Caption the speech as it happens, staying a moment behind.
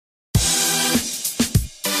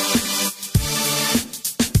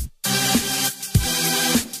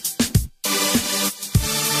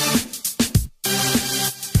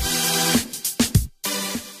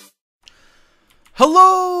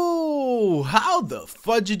How the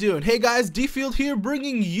fudge you doing? Hey guys, D-Field here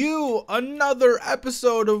bringing you another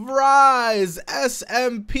episode of Rise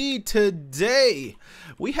SMP. Today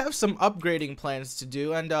we have some upgrading plans to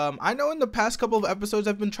do, and I know in the past couple of episodes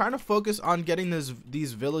I've been trying to focus on getting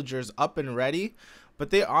these villagers up and ready, but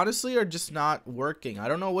they honestly are just not working. I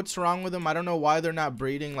don't know what's wrong with them. I don't know why they're not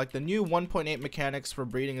breeding. Like, the new 1.8 mechanics for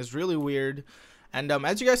breeding is really weird. And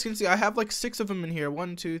as you guys can see, I have like 6 of them in here.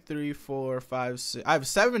 1, 2, 3, 4, 5, 6. I have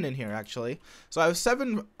 7 in here actually. So I have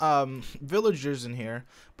 7 villagers in here,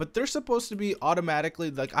 but they're supposed to be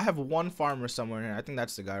automatically, like, I have 1 farmer somewhere in here. I think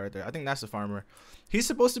that's the guy right there. I think that's the farmer. He's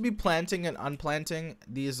supposed to be planting and unplanting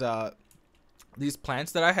these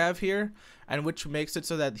plants that I have here, and which makes it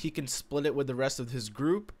so that he can split it with the rest of his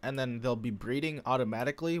group, and then they'll be breeding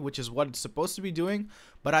automatically, which is what it's supposed to be doing.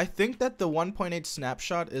 But I think that the 1.8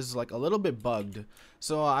 snapshot is like a little bit bugged,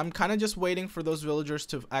 so I'm kind of just waiting for those villagers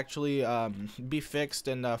to actually be fixed,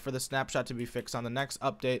 and for the snapshot to be fixed on the next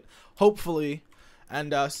update, hopefully.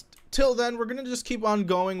 And till then, we're gonna just keep on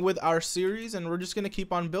going with our series, and we're just gonna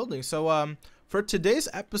keep on building. So for today's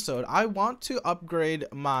episode, I want to upgrade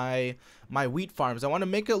my wheat farms. I want to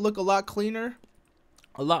make it look a lot cleaner,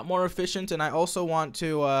 a lot more efficient, and I also want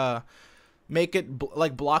to make it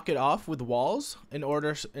block it off with walls in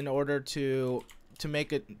order to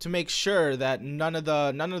make sure that none of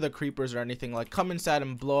the creepers or anything like come inside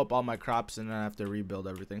and blow up all my crops, and then I have to rebuild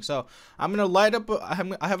everything. So I'm gonna light up.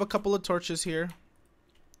 I have a couple of torches here.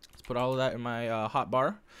 Let's put all of that in my hot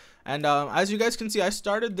bar. And as you guys can see, I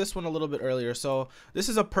started this one a little bit earlier. So this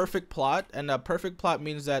is a perfect plot, and a perfect plot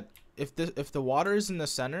means that if the water is in the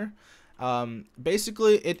center,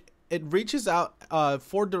 basically it reaches out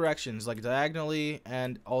 4 directions, like diagonally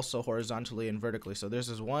and also horizontally and vertically. So there's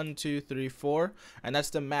this 1, 2, 3, 4, and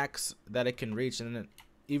that's the max that it can reach. And then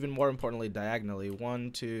even more importantly, diagonally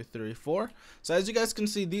 1, 2, 3, 4. So as you guys can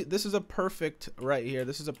see, this is a perfect right here.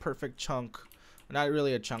 This is a perfect chunk. Not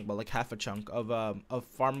really a chunk, but like half a chunk of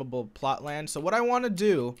farmable plot land. So what I want to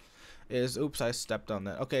do is, oops, I stepped on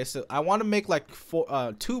that. Okay, so I want to make like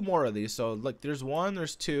 2 more of these. So like there's 1,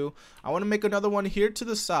 there's 2. I want to make another one here to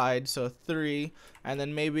the side, so 3, and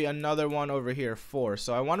then maybe another one over here, 4.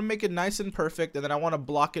 So I want to make it nice and perfect, and then I want to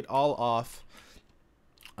block it all off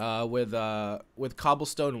with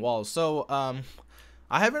cobblestone walls. So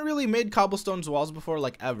I haven't really made cobblestone walls before,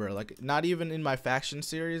 like ever, like not even in my faction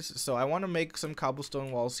series. So I want to make some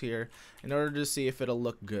cobblestone walls here in order to see if it'll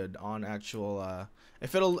look good on actual,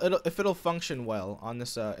 if it'll function well on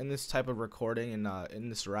this in this type of recording in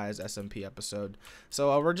this Rise SMP episode.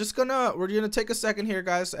 So we're gonna take a second here,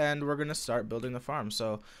 guys, and we're gonna start building the farm.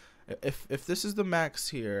 So if this is the max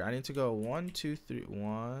here, I need to go 1, 2, 3,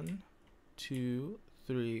 1, 2,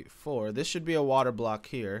 3, 4. This should be a water block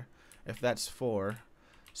here, if that's 4.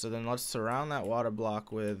 So then let's surround that water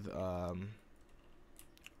block with the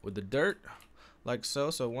dirt, like so.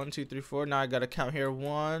 So 1, 2, 3, 4. Now I gotta count here.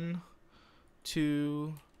 1,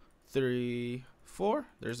 2, 3, 4.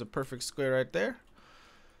 There's a perfect square right there.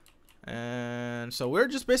 And so we're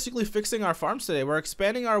just basically fixing our farms today. We're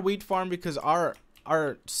expanding our wheat farm because our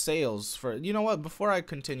sales for, you know what? Before I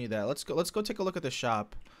continue that, let's go take a look at the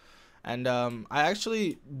shop. And I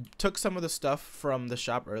actually took some of the stuff from the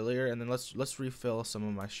shop earlier, and then let's refill some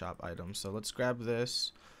of my shop items. So let's grab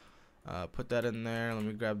this, put that in there. Let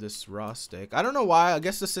me grab this raw steak. I don't know why. I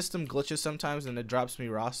guess the system glitches sometimes and it drops me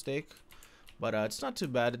raw steak, but it's not too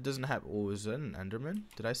bad. It doesn't have. Oh, is that an Enderman?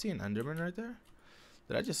 Did I see an Enderman right there?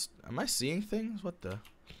 Am I seeing things? What the?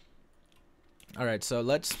 All right, so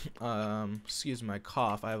let's excuse my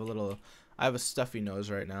cough. I have a stuffy nose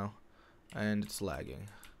right now, and it's lagging.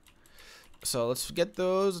 So let's get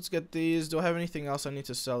those. Let's get these. Do I have anything else I need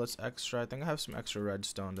to sell that's extra? I think I have some extra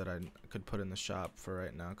redstone that I could put in the shop for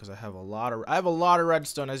right now, because I have a lot of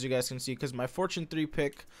redstone, as you guys can see, because my Fortune 3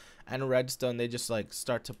 pick and redstone, they just like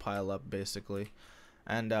start to pile up basically.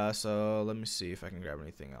 And so let me see if I can grab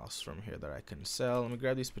anything else from here that I can sell. Let me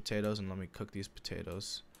grab these potatoes and let me cook these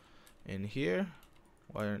potatoes in here.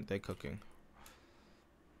 Why aren't they cooking?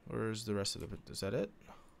 Where's the rest of the? Is that it?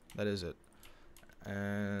 That is it.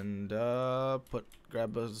 And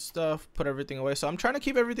grab those stuff, put everything away. So I'm trying to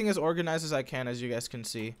keep everything as organized as I can, as you guys can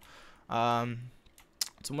see.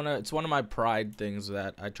 It's one of my pride things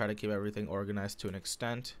that I try to keep everything organized to an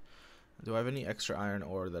extent. Do I have any extra iron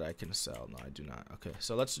ore that I can sell? No, I do not. Okay,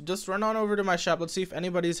 so let's just run on over to my shop. Let's see if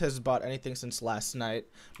anybody has bought anything since last night.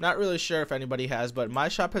 I'm not really sure if anybody has, but my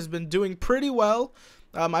shop has been doing pretty well.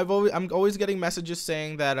 I'm always getting messages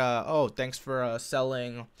saying that oh, thanks for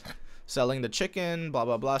selling the chicken, blah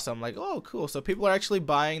blah blah. So I'm like, oh cool, so people are actually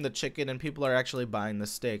buying the chicken and people are actually buying the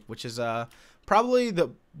steak, which is probably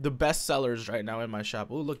the best sellers right now in my shop.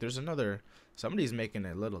 Oh, look, there's another. Somebody's making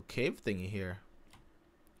a little cave thingy here.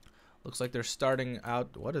 Looks like they're starting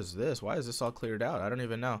out. What is this? Why is this all cleared out? I don't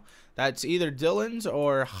even know. That's either Dylan's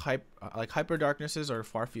or Hyper Darkness's or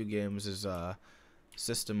Farfew Games'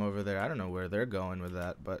 system over there. I don't know where they're going with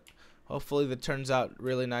that, but hopefully that turns out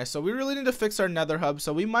really nice. So we really need to fix our nether hub.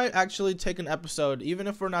 So we might actually take an episode, even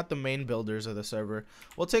if we're not the main builders of the server.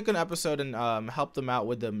 We'll take an episode and help them out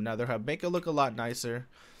with the nether hub, make it look a lot nicer.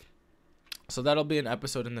 So that'll be an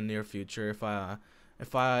episode in the near future if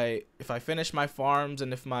I finish my farms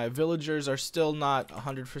and if my villagers are still not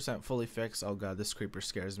 100% fully fixed. Oh god, this creeper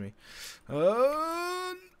scares me.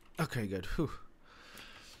 Okay, good. Whew.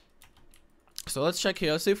 So let's check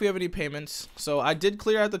here. Let's see if we have any payments. So I did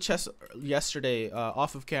clear out the chest yesterday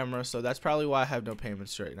off of camera, so that's probably why I have no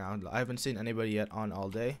payments right now. I haven't seen anybody yet on all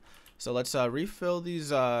day. So let's refill these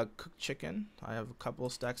cooked chicken. I have a couple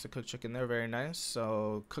stacks of cooked chicken there. Very nice.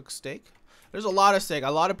 So cooked steak. There's a lot of steak.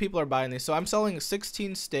 A lot of people are buying these. So I'm selling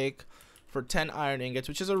 16 steak for 10 iron ingots,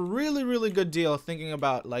 which is a really, really good deal, thinking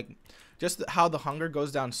about like just how the hunger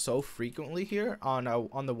goes down so frequently here on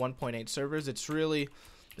the 1.8 servers. It's really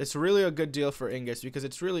a good deal for ingots because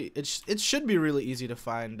it should be really easy to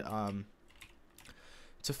find iron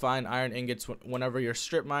ingots whenever you're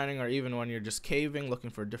strip mining or even when you're just caving looking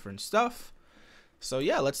for different stuff. So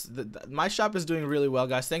yeah, my shop is doing really well,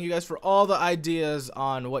 guys. Thank you guys for all the ideas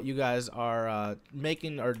on what you guys are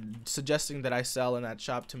making or suggesting that I sell in that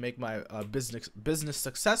shop to make my business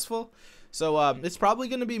successful. So it's probably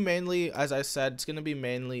going to be mainly, as I said, it's going to be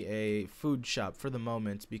mainly a food shop for the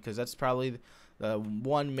moment because that's probably the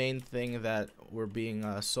one main thing that we're being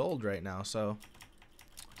sold right now. So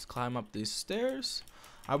let's climb up these stairs.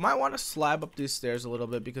 I might want to slab up these stairs a little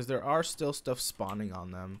bit because there are still stuff spawning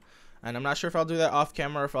on them. And I'm not sure if I'll do that off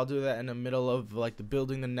camera or if I'll do that in the middle of like the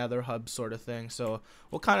building the nether hub sort of thing. So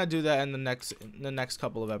we'll kind of do that in the next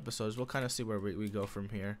couple of episodes. We'll kind of see where we go from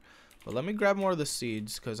here. But let me grab more of the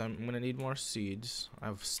seeds because I'm going to need more seeds. I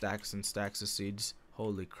have stacks and stacks of seeds.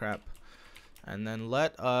 Holy crap. And then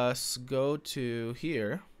let us go to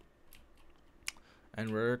here.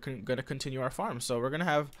 And we're going to continue our farm. So we're going to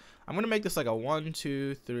have, I'm going to make this like a 1,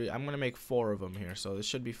 2, 3. I'm going to make 4 of them here. So this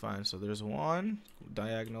should be fine. So there's 1,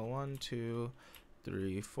 diagonal 1, 2,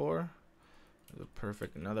 3, 4.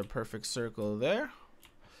 Another perfect circle there.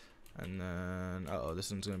 And then, uh-oh, this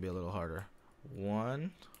one's going to be a little harder.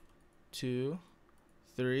 1, 2,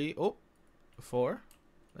 3, 4.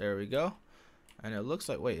 There we go. And it looks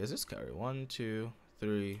like, wait, is this carry? 1, 2,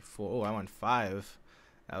 3, 4. Oh, I want 5.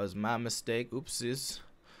 That was my mistake. Oopsies.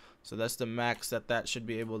 So that's the max that should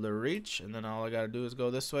be able to reach. And then all I got to do is go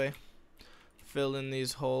this way. Fill in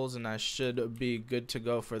these holes and I should be good to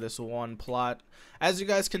go for this one plot. As you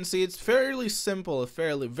guys can see, it's fairly simple.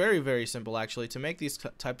 Very, very simple actually to make these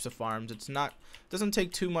types of farms. Doesn't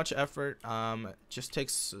take too much effort. It just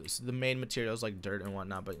takes the main materials like dirt and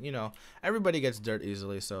whatnot. But you know, everybody gets dirt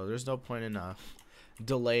easily. So there's no point in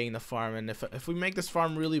delaying the farm. And if we make this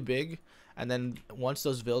farm really big, and then once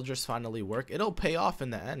those villagers finally work, it'll pay off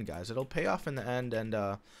in the end, guys. It'll pay off in the end, and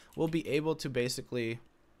we'll be able to basically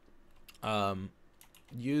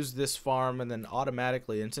use this farm, and then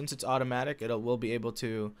automatically, and since it's automatic, we'll be able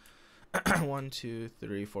to 1, 2,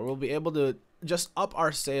 3, 4. We'll be able to just up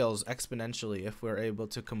our sales exponentially if we're able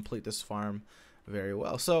to complete this farm very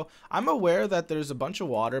well. So I'm aware that there's a bunch of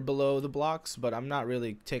water below the blocks, but I'm not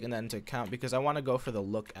really taking that into account because I want to go for the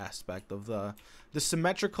look aspect of the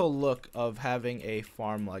symmetrical look of having a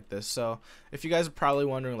farm like this. So if you guys are probably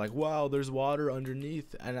wondering like, wow, there's water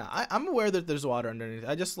underneath, and I'm aware that there's water underneath.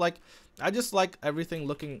 I just like everything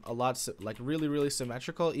looking a lot like really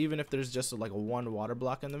symmetrical, even if there's just like a one water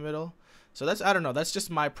block in the middle. So that's, I don't know, that's just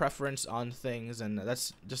my preference on things, and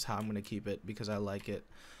that's just how I'm gonna keep it because I like it.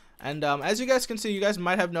 And as you guys can see, you guys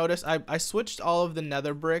might have noticed, I switched all of the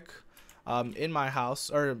nether brick in my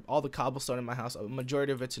house, or all the cobblestone in my house. A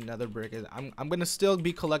majority of it's in nether brick. I'm going to still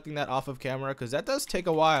be collecting that off of camera because that does take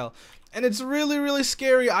a while. And it's really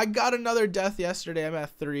scary. I got another death yesterday. I'm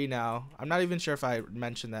at 3 now. I'm not even sure if I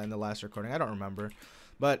mentioned that in the last recording. I don't remember.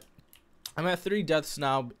 But I'm at 3 deaths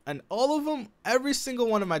now, and all of them, every single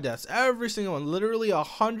one of my deaths, every single one, literally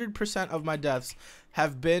 100% of my deaths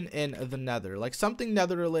have been in the nether. Like something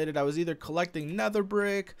nether related. I was either collecting nether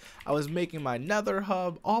brick, I was making my nether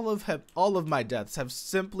hub. All of my deaths have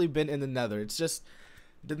simply been in the nether. It's just,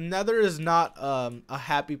 the nether is not a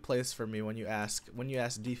happy place for me when you ask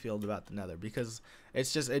Dfield about the nether, because it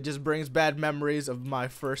just brings bad memories of my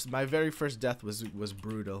very first death was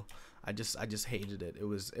brutal. I just hated it. It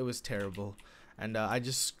was terrible. and I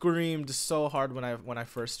just screamed so hard when I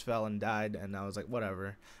first fell and died, and I was like,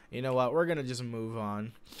 whatever, you know what, we're gonna just move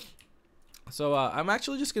on. So I'm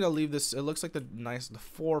actually just gonna leave this. It looks like the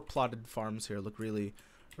 4 plotted farms here look really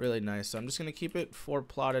nice, so I'm just gonna keep it 4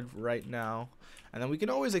 plotted right now, and then we can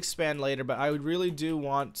always expand later. But I would really do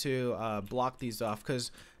want to block these off,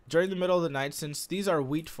 because during the middle of the night, since these are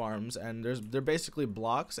wheat farms and they're basically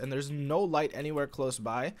blocks and there's no light anywhere close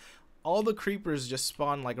by, all the creepers just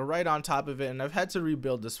spawn like right on top of it, and I've had to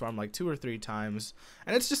rebuild this farm like 2 or 3 times,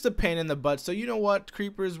 and it's just a pain in the butt. So you know what,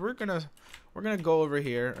 creepers, we're gonna go over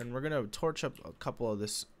here and we're gonna torch up a couple of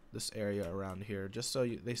this area around here, just so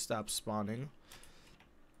they stop spawning.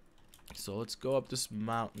 So let's go up this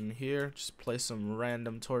mountain here, just place some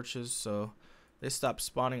random torches so they stop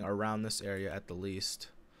spawning around this area at the least.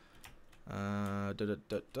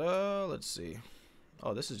 Let's see.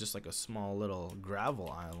 Oh, this is just like a small little gravel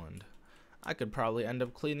island. I could probably end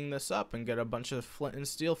up cleaning this up and get a bunch of flint and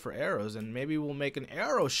steel for arrows, and maybe we'll make an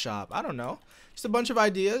arrow shop. I don't know. Just a bunch of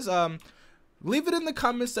ideas. Leave it in the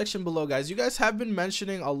comment section below, guys. You guys have been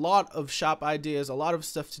mentioning a lot of shop ideas, a lot of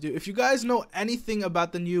stuff to do. If you guys know anything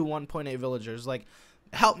about the new 1.8 villagers, like,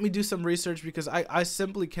 help me do some research, because I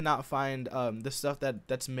simply cannot find the stuff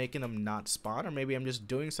that's making them not spawn, or maybe I'm just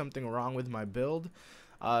doing something wrong with my build.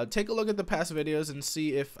 Take a look at the past videos and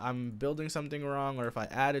see if I'm building something wrong, or if I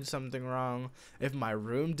added something wrong, if my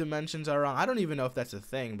room dimensions are wrong. I don't even know if that's a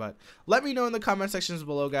thing, but let me know in the comment sections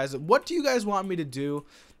below, guys. What do you guys want me to do?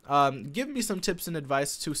 Give me some tips and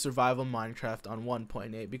advice to survival Minecraft on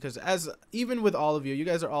 1.8, because even with all of you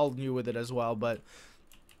guys are all new with it as well, but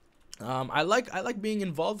I like being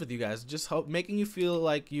involved with you guys, just making you feel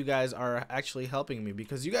like you guys are actually helping me,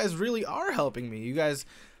 because you guys really are helping me. You guys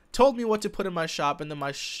told me what to put in my shop, and then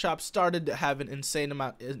my shop started to have an insane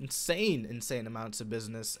amounts of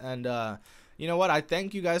business, and you know what, I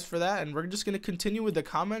thank you guys for that, and we're just going to continue with the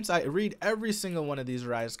comments. I read every single one of these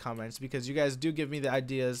Rise comments, because you guys do give me the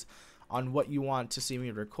ideas on what you want to see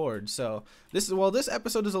me record. So this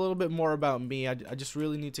episode is a little bit more about me. I just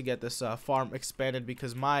really need to get this farm expanded,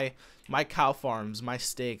 because my cow farms, my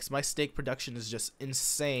steak production is just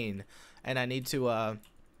insane, and I need to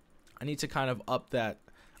kind of up that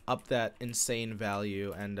insane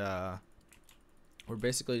value, and we're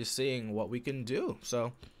basically just seeing what we can do.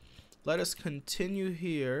 So let us continue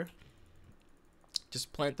here.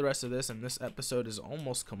 Just plant the rest of this, and this episode is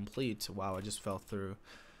almost complete. Wow, I just fell through.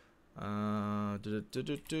 And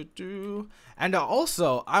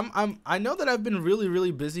also I know that I've been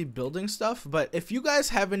really busy building stuff, but if you guys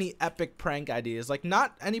have any epic prank ideas, like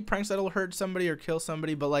not any pranks that'll hurt somebody or kill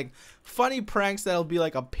somebody, but like funny pranks that'll be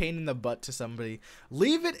like a pain in the butt to somebody,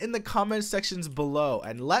 leave it in the comment sections below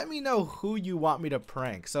and let me know who you want me to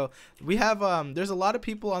prank. So we have there's a lot of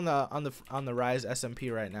people on the Rise SMP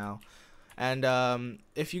right now. And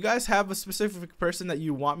if you guys have a specific person that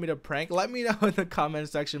you want me to prank, let me know in the comment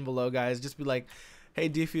section below, guys. Just be like, hey,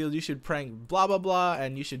 Dfield, you should prank blah, blah, blah,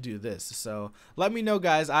 and you should do this. So let me know,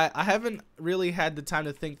 guys. I haven't really had the time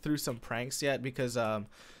to think through some pranks yet, because the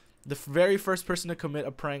very first person to commit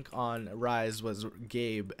a prank on Rise was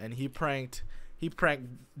Gabe, and he pranked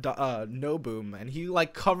No Boom, and he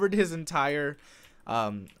like covered his entire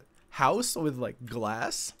house with like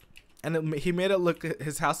glass. And he made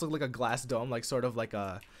his house look like a glass dome, like sort of like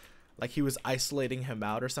he was isolating him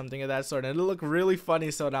out or something of that sort. And it looked really funny.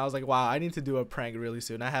 So now I was like, wow, I need to do a prank really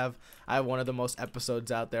soon. I have one of the most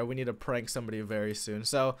episodes out there. We need to prank somebody very soon.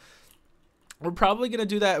 So we're probably going to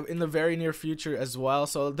do that in the very near future as well.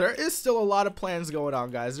 So there is still a lot of plans going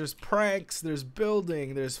on, guys. There's pranks, there's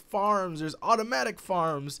building, there's farms, there's automatic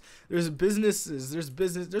farms, there's businesses,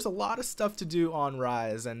 there's a lot of stuff to do on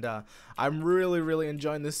Rise. And I'm really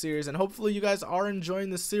enjoying this series, and hopefully you guys are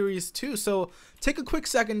enjoying the series too. So take a quick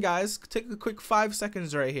second, guys. Take a quick 5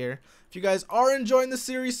 seconds right here. If you guys are enjoying the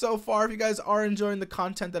series so far, if you guys are enjoying the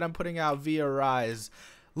content that I'm putting out via Rise,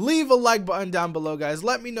 leave a like button down below, guys.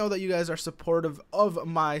 Let me know that you guys are supportive of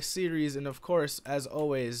my series, and of course, as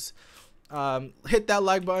always, hit that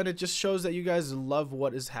like button. It just shows that you guys love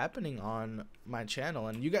what is happening on my channel,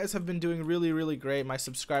 and you guys have been doing really great. My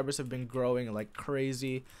subscribers have been growing like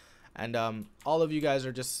crazy, and all of you guys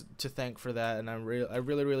are just to thank for that, and I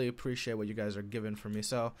really appreciate what you guys are giving for me.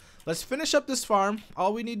 So let's finish up this farm.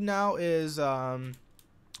 All we need now is ooh,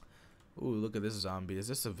 look at this zombie. Is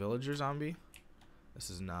this a villager zombie? This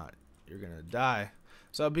is not. You're gonna die.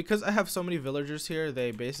 So because I have so many villagers here,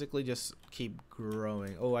 they basically just keep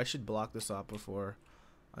growing. Oh, I should block this off before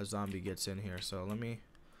a zombie gets in here. So let me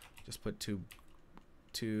just put two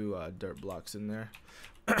dirt blocks in there.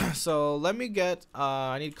 So let me get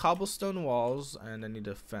I need cobblestone walls, and I need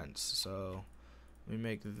a fence. So let me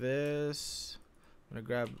make this. I'm gonna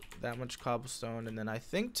grab that much cobblestone, and then I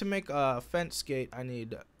think to make a fence gate I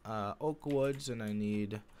need oak woods, and I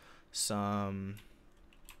need some,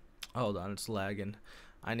 hold on, it's lagging.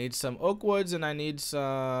 I need some oak woods, and I need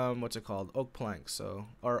some, what's it called, oak planks, so,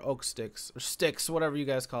 or oak sticks, or sticks, whatever you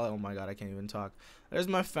guys call it. Oh my god, I can't even talk. There's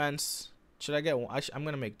my fence. Should I get one? I'm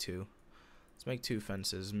gonna make two. Let's make two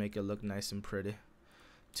fences, make it look nice and pretty.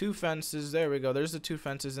 Two fences, there we go. There's the two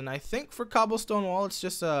fences, and I think for cobblestone wall it's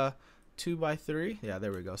just a 2x3. Yeah,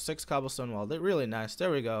 there we go. 6 cobblestone wall. They're really nice.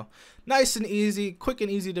 There we go. Nice and easy, quick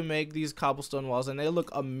and easy to make these cobblestone walls, and they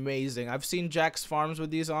look amazing. I've seen Jack's farms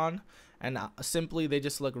with these on, and simply they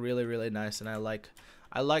just look really, really nice. And I like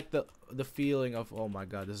the feeling of, oh my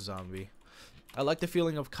god, this zombie. I like the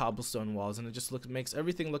feeling of cobblestone walls, and it just makes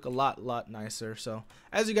everything look a lot nicer. So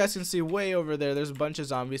as you guys can see way over there, there's a bunch of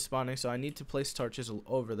zombies spawning, so I need to place torches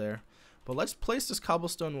over there. But let's place this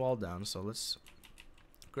cobblestone wall down. So let's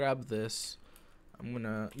grab this. I'm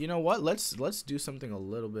gonna, you know what, let's do something a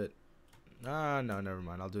little bit, no, never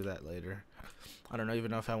mind, I'll do that later. I don't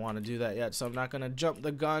even know if I want to do that yet, so I'm not gonna jump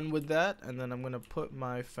the gun with that. And then I'm gonna put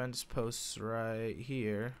my fence posts right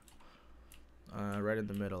here, right in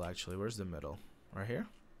the middle. Actually, where's the middle? Right here?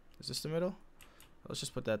 Is this the middle? Let's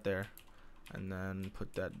just put that there, and then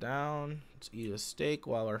put that down. Let's eat a steak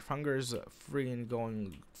while our hunger is freaking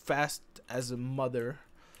going fast as a mother.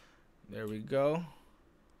 There we go.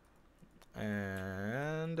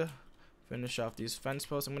 And finish off these fence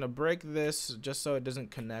posts. I'm gonna break this just so it doesn't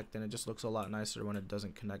connect, and it just looks a lot nicer when it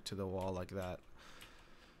doesn't connect to the wall like that.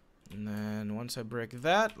 And then once I break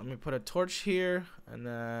that, let me put a torch here, and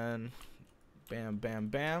then bam, bam,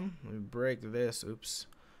 bam. Let me break this. Oops.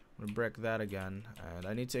 I'm gonna break that again, and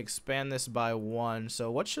I need to expand this by 1. So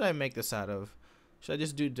what should I make this out of? Should I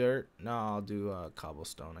just do dirt? No, I'll do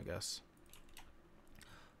cobblestone, I guess.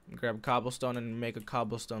 Grab cobblestone and make a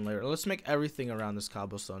cobblestone layer. Let's make everything around this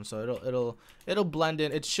cobblestone, so it'll blend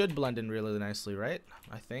in. It should blend in really nicely, right?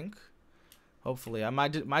 I think. Hopefully,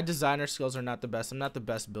 my designer skills are not the best. I'm not the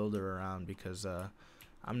best builder around because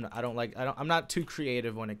I'm not too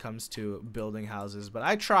creative when it comes to building houses. But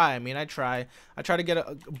I try. I mean, I try to get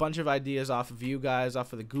a bunch of ideas off of you guys,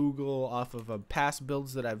 off of the Google, off of past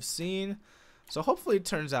builds that I've seen. So hopefully it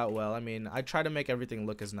turns out well. I mean, I try to make everything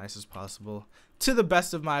look as nice as possible to the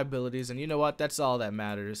best of my abilities, and you know what? That's all that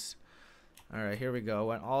matters. Alright, here we go.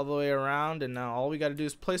 Went all the way around, and now all we got to do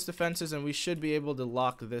is place the fences, and we should be able to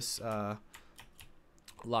lock this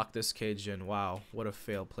cage in. Wow, what a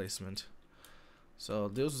fail placement. So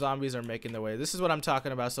those zombies are making their way. This is what I'm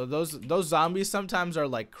talking about. So those zombies sometimes are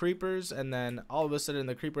like creepers, and then all of a sudden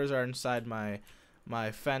the creepers are inside my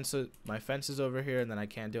fences over here, and then I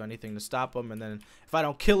can't do anything to stop them. And then if I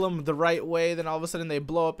don't kill them the right way, then all of a sudden they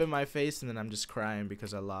blow up in my face, and then I'm just crying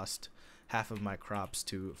because I lost half of my crops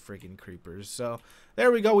to freaking creepers. So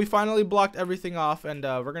there we go. We finally blocked everything off, and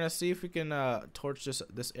we're gonna see if we can torch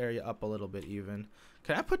this area up a little bit even.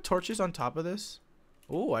 Can I put torches on top of this?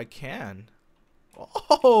 Oh, I can.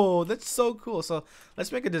 Oh, that's so cool. So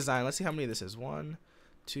let's make a design. Let's see how many this is. 1,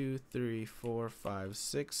 2, 3, 4, 5,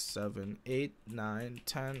 6, 7, 8, 9,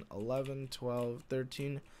 10, 11, 12,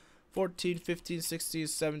 13, 14, 15, 16,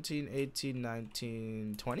 17, 18,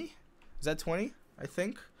 19, 20? Is that 20? I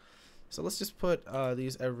think. So let's just put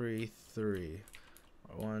these every 3.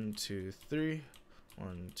 1, 2, 3.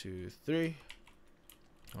 1, 2, 3.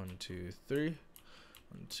 1, 2, 3.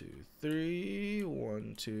 1, 2, 3.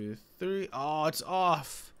 1, 2, 3. Oh, it's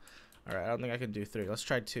off. All right, I don't think I can do 3. Let's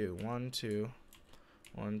try 2. 1, 2.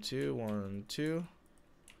 1, 2, 1, 2.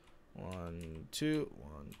 1, 2,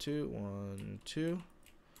 1, 2, 1, 2.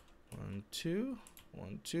 1, 2.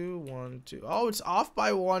 1, 2, 1, 2. Oh, it's off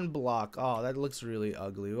by 1 block. Oh, that looks really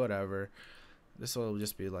ugly. Whatever. This will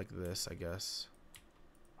just be like this, I guess.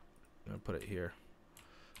 I'm gonna put it here.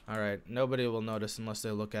 Alright, nobody will notice unless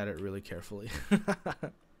they look at it really carefully.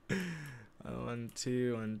 1,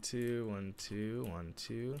 2, 1, 2, 1, 2, 1,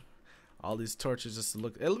 2. All these torches just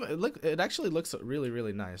look. It actually looks really,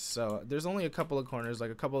 really nice. So there's only a couple of corners.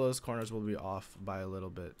 Like a couple of those corners will be off by a little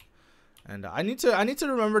bit. And I need to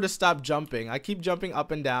remember to stop jumping. I keep jumping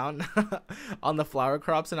up and down on the flower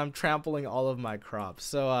crops, and I'm trampling all of my crops.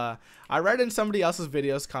 So I read in somebody else's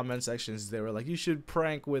videos comment sections, they were like, you should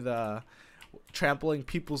prank with trampling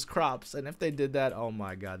people's crops, and if they did that, oh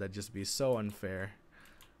my god, that'd just be so unfair.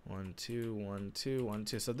 1, 2, 1, 2, 1,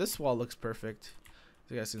 2. So this wall looks perfect.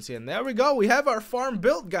 You guys can see, and there we go. We have our farm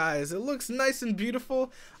built, guys. It looks nice and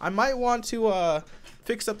beautiful. I might want to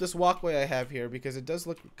fix up this walkway I have here because it does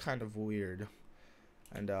look kind of weird,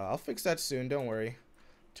 and I'll fix that soon, don't worry.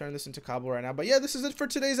 turn this into cobble right now. But yeah, this is it for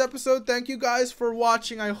today's episode. Thank you guys for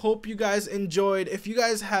watching. I hope you guys enjoyed. If you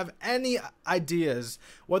guys have any ideas,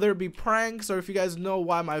 whether it be pranks or if you guys know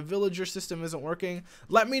why my villager system isn't working,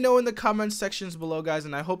 let me know in the comment sections below, guys.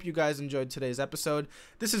 And I hope you guys enjoyed today's episode.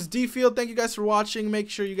 This is Dfield. Thank you guys for watching. Make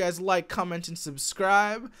sure you guys like, comment, and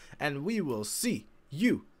subscribe, and we will see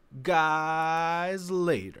you guys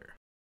later.